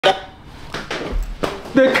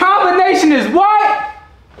The combination is what?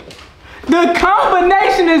 The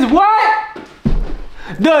combination is what?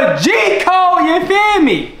 The G code, you feel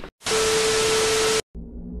me?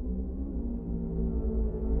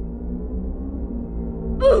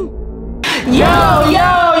 Yo!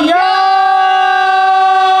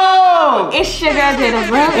 It's your girl, Jada,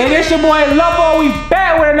 bro. And it's your boy, Lopo. We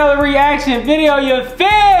back with another reaction video, you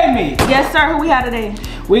feel me? Yes, sir. Who we have today?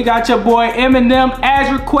 We got your boy Eminem,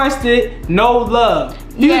 as requested, No Love.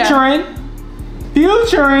 Featuring Lil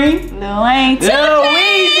Wayne. Lil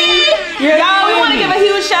Wayne. Y'all, we want to give a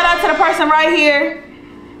huge shout out to the person right here.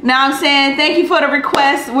 Now I'm saying thank you for the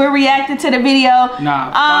request. We're reacting to the video.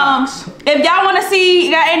 If y'all want to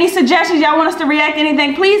see, got any suggestions, y'all want us to react to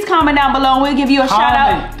anything, please comment down below and we'll give you a shout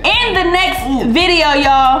out in the next video,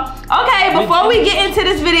 y'all. Okay, before we get into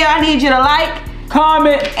this video, I need you to like,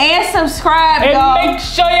 comment, and subscribe, y'all. And make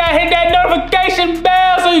sure y'all hit that notification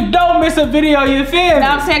bell so you don't miss a video, you feel me?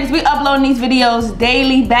 Now I'm saying, because we uploading these videos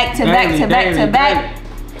daily, back to back.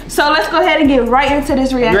 So let's go ahead and get right into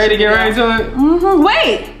this reaction. You ready to get right into it?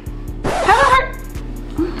 Wait.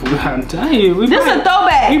 I'm telling you, this is a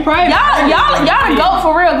throwback. Y'all to go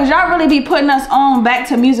for real, because y'all really be putting us on back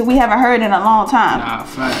to music we haven't heard in a long time. Nah,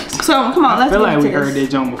 facts. So come on, let's get into this. I feel like we heard that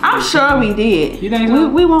joint before. I'm sure we did. You think so?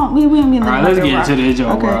 We won't be in the Alright, let's get into this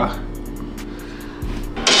joint, bro.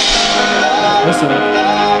 What's up?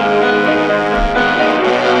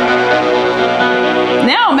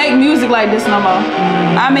 They don't make music like this no more.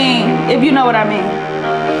 I mean, if you know what I mean.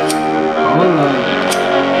 Hold up.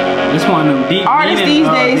 This one of them deep artists these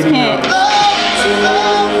days can't.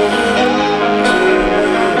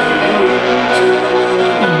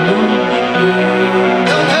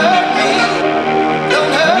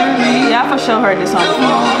 Yeah, I for sure heard this song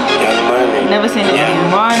before. Never seen it again.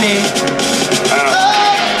 Money.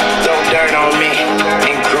 Throw dirt on me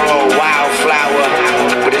and grow a wildflower,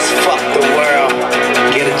 but it's fuck the world.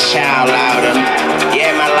 Get a child out of.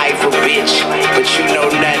 Yeah, my life a bitch, but you know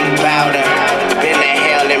nothing about her. Been to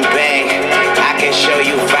hell and back. I can show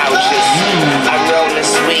you vouchers. I'm rolling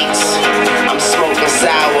sweets. I'm smoking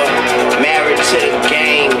sour. Married to the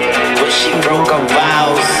game, but she broke her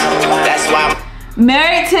vows. That's why.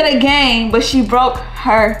 Married to the game, but she broke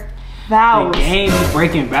her vows. The game be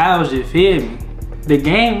breaking vows, you feel me? The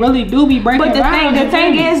game really do be breaking vows. But the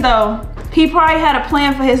thing is though, he probably had a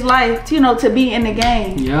plan for his life, you know, to be in the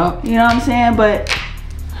game. Yep. You know what I'm saying? But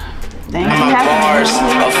things my bars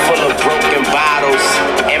are full of broken bottles,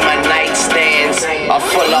 and my nightstands are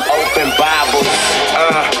full of open Bibles.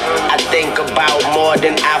 I think about more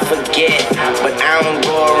than I forget, but I don't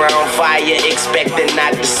go around fire expecting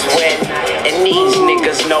not to sweat. And these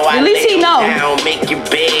niggas know I lay you down, make your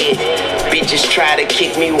bed. Bitches try to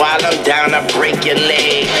kick me while I'm down, I break your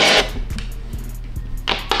leg.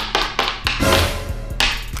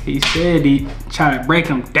 He said he trying to break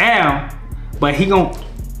him down, but he gon'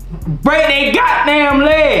 break their goddamn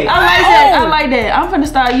leg. I like that. I like that. I'm finna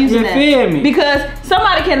start using that. You feel me? Because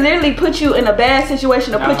somebody can literally put you in a bad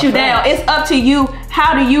situation or put you down. It's up to you.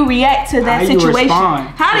 How do you react to that situation?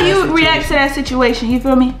 How do you react to that situation? You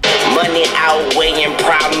feel me? Money outweighing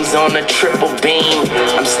problems on a triple beam.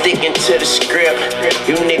 I'm sticking to the script.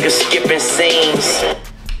 You niggas skipping scenes.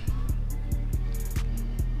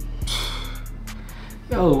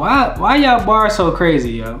 Yo, why y'all bars so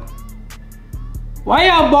crazy, yo? Why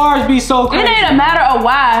y'all bars be so crazy? It ain't a matter of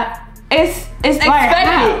why. It's expected.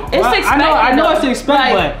 How? It's expected. I know it's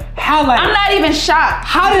expected, but how? Like, I'm not even shocked.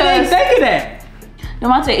 How did they think of that?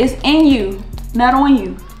 Devontae, it's in you, not on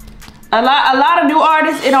you. A lot of new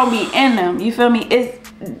artists, it don't be in them. You feel me? It's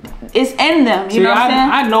in them. You know what I'm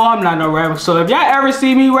saying? I know I'm not no rapper, so if y'all ever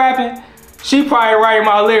see me rapping, she probably writing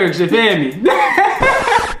my lyrics. You feel me?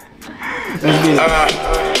 Let's get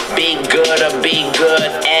it. Be good or be good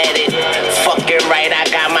at it. Fucking right, I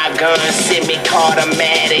got my gun,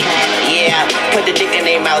 semi-automatic. Yeah, put the dick in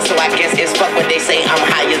their mouth, so I guess it's fuck what they say. I'm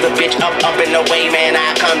high as a bitch, up and away, man.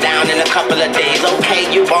 I come down in a couple of days.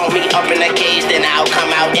 Okay, you want me up in a cage, then I'll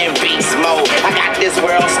come out in beast mode. I got this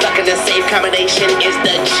world stuck in a safe combination. It's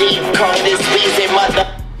the G code, it's Weezy mother.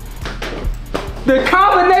 The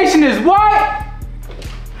combination is what?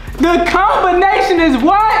 The combination is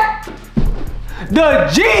what? The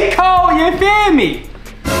G code, you feel me?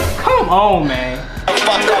 Come on, man.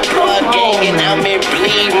 Fuck up plug gang and I'm in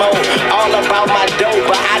bleed mode. All about my dope,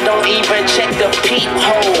 but I don't even check the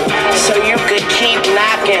peephole. So you could keep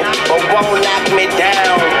knocking, but won't knock me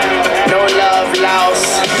down. No love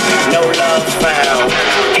lost, no love found.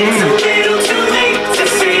 It's a little too late to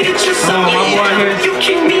say that you're sorry. You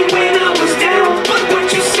kicked me when I was down, but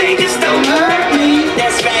what you say just don't hurt me.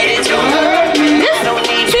 That's right, it don't hurt me.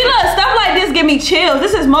 See, look, stuff like this give me chills.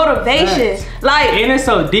 This is motivation. Like, and it's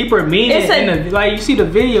a deeper meaning. Like you see the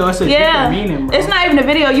video, it's a deeper meaning, bro. It's not even the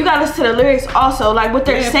video. You gotta listen to the lyrics also. Like what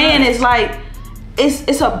they're saying is like,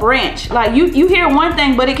 it's a branch. Like you hear one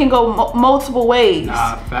thing, but it can go multiple ways.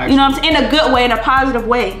 Nah, facts. You know what I'm saying? In a good way, in a positive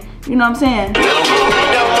way. You know what I'm saying? Don't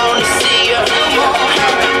wanna see you.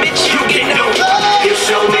 Bitch, you get no love. You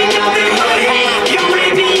show me nothing but hate. You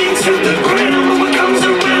ran me into the ground. What comes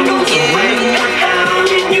around goes around.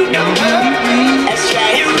 And you don't hurt. That's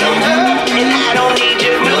right, you don't hurt. And I don't need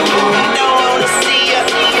you no more. Don't wanna see you.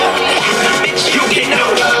 Bitch, you get no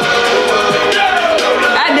love.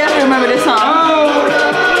 I definitely remember this song.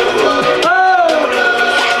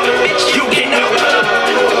 Bitch, you get no love.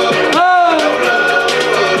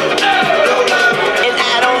 And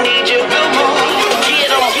I don't need you no more.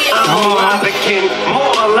 Get on, get on. I'm alive again,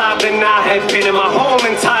 more alive than I have been in my whole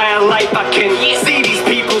entire life. I can see these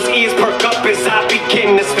people's ears perk up as I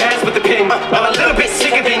begin to spaz with the pen. I'm a little bit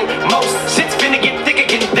sicker than most. Shit's finna get thick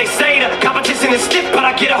again. They say the competition is stiff, but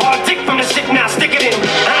I get a hard dick from the shit. Now stick it in.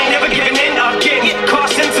 I ain't never giving in again.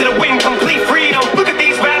 Caution to the wind, complete freedom. Look at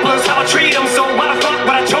these rappers, how I treat them. So why the fuck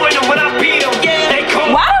would I join them when I beat them? They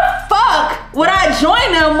call. Why the fuck would I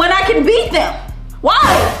join them when I can beat them? Why?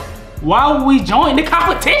 Why would we join the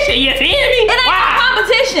competition? You feel me? It ain't no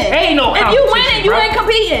competition. Ain't no competition. If you win it, you ain't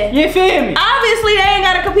competing. You feel me? Obviously, they ain't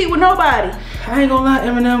gotta compete with nobody. I ain't gonna lie,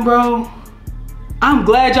 Eminem, bro. I'm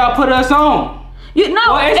glad y'all put us on. It's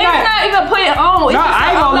not even put it on. It's just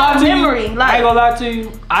I ain't gonna lie to memory. you. I ain't gonna lie to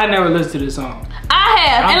you. I never listened to this song. I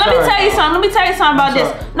have. I'm and let me tell you something. Let me tell you something about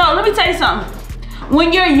this. No, let me tell you something.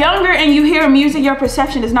 When you're younger and you hear music, your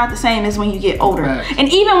perception is not the same as when you get older. Right. And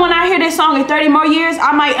even when I hear this song in 30 more years,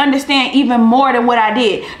 I might understand even more than what I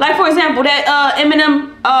did. Like for example, that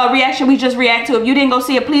Eminem reaction we just reacted to. If you didn't go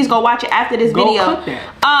see it, please go watch it after this video. Click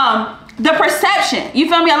that. The perception, you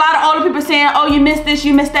feel me? A lot of older people saying, oh, you missed this,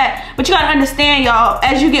 you missed that. But you gotta understand, y'all,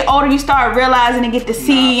 as you get older, you start realizing and get to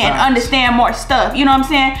see and understand more stuff. You know what I'm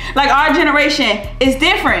saying? Like our generation is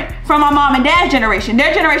different from our mom and dad's generation.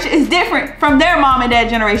 Their generation is different from their mom and dad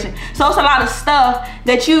generation. So it's a lot of stuff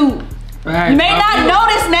that you may not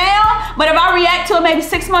notice now, but if I react to it maybe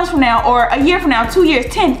 6 months from now, or a year from now, 2 years,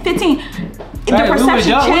 10, 15, the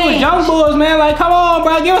perception changed. We was young boys, man. Like, come on,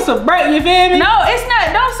 bro, give us a break. You feel me? No, it's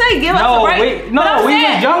not. Don't say give us a break. We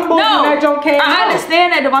was young boys when that joke came out. I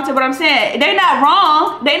understand that, Devontae, but I'm saying they not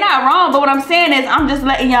wrong. They not wrong. But what I'm saying is, I'm just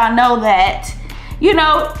letting y'all know that, you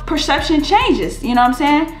know, perception changes. You know what I'm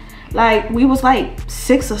saying? Like we was like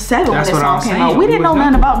 6 or 7 when this song came out. We didn't know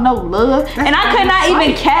nothing about no love, and I could not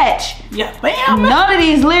even catch none of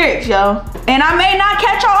these lyrics, yo. And I may not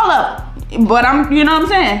catch all of them. But you know what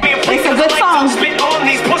I'm saying? It's a good song. Spit on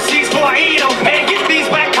these pussies before I eat them. Man, get these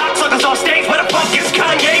whack cocksuckers on stage. Where the fuck is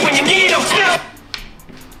Kanye when you need them?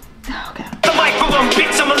 Okay. The mic for them,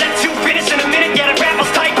 bitch. I'ma let you finish in a minute. Yeah, the rappers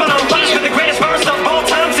type on them. Rhymes with the greatest verse of all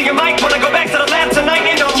time. So you might wanna go back to the lab tonight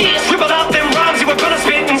and scribble out them rhymes you were gonna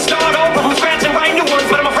spit and start over from scratch and write new ones.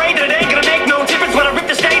 But I'm afraid that it ain't gonna make no difference when I rip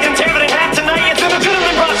the stage and tear it in half tonight. It's an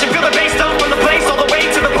adrenaline rush. You feel the bass dump from the place all the way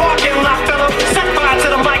to the parking lot, fella. Set fire to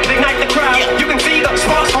the mic and ignite the crowd. You can see the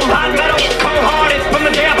sparks from hot metal. Cold-hearted from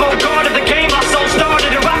the day I guarded the game. My soul started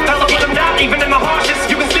and rock fella with them not even in my harshest.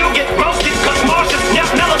 You can still get roasted cause Marsha's not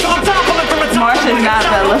mellow. So I'm top pulling from the top. Marsha's not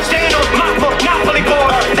mellow. Stand on my foot, not fully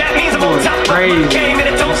bored. That means I'm on top of the game and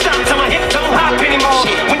it don't stop till my hips don't hop anymore.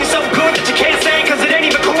 When you're so good that you can't say cause it ain't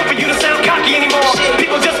even cool for you to sound cocky anymore.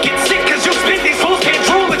 People just get sick cause you spit. These fools can't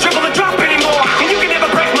drool or dribble or drop anymore. And you can never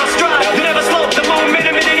break my stride. You never slow the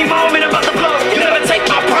momentum in any moment I'm about to blow. You never take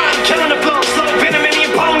my pride, killing the flow. Slow venom in the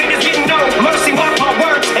opponent is getting no mercy. Mark my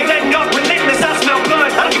words, ain't letting up, relentless. I smell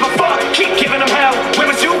blood. I don't give a fuck, keep giving them hell. Where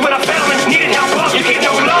was you when I fell and needed help? You get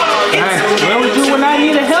no love. Where was you when I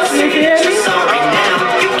needed help? Sorry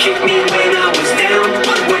now, you kicked me when I was down.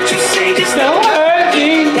 But what you say just don't hurt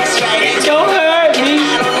me. That's right. Don't hurt me.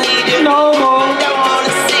 I don't need you no more. Don't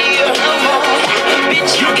wanna see you no more.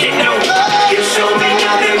 Bitch, you get no love. You show me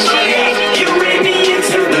nothing but hate. You ran me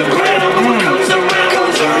into the ground. What comes around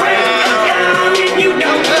comes around. And you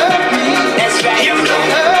don't hurt me. that's right. You don't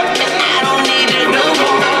hurt me. I don't need you no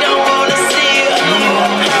more. Don't wanna see you no more.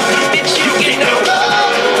 Bitch, you get no love.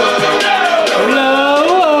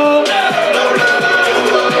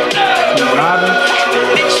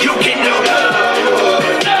 Bitch, you get no love.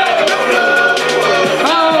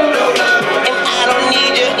 And I don't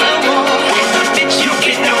need you no more. Bitch, you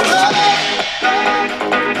get no love.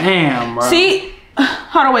 Damn, bro. See,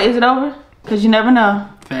 hold on, wait, is it over? Cause you never know.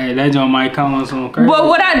 Hey, that joint might come on some crazy. But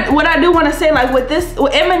what I do want to say, like with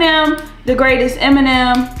Eminem, the greatest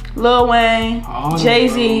Eminem, Lil Wayne,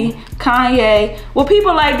 Jay-Z, Kanye. With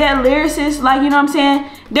people like that, lyricists, like, you know what I'm saying?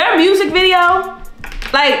 Their music video,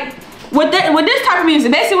 like, with this type of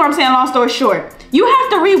music, basically what I'm saying, long story short, you have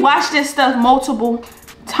to rewatch this stuff multiple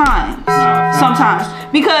times sometimes,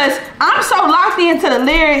 because I'm so locked into the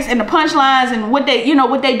lyrics and the punchlines and what they, you know,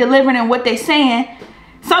 what they delivering and what they saying.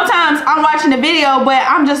 Sometimes I'm watching the video, but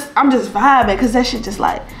I'm just vibing, because that shit just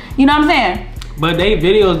like, you know what I'm saying? But they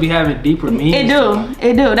videos be having deeper meanings.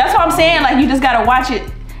 It do. That's what I'm saying. Like, you just gotta watch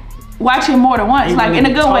it more than once, like in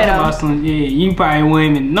a good way though. Yeah, you probably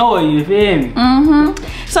wouldn't even know it. You feel me?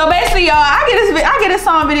 So basically, y'all, I get this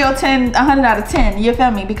song video 100 out of 10. You feel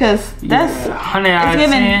me? Because that's 100 out of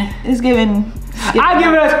 10. It's giving. I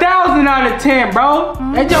give it 1,000 out of 10, bro.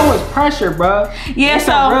 That joint was pressure, bro. Yeah, it's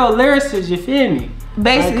so real lyricist. You feel me?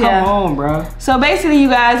 Basically, like, come on, bro. So basically, you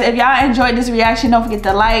guys, if y'all enjoyed this reaction, don't forget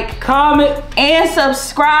to like, comment, and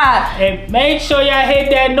subscribe. And make sure y'all hit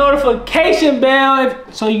that notification bell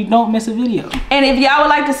so you don't miss a video. And if y'all would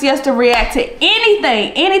like to see us to react to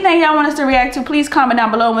anything y'all want us to react to, please comment down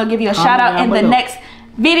below and we'll give you a shout out in the next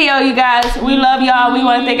video, you guys. We love y'all. We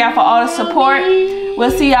want to thank y'all for all the support.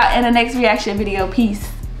 We'll see y'all in the next reaction video. Peace.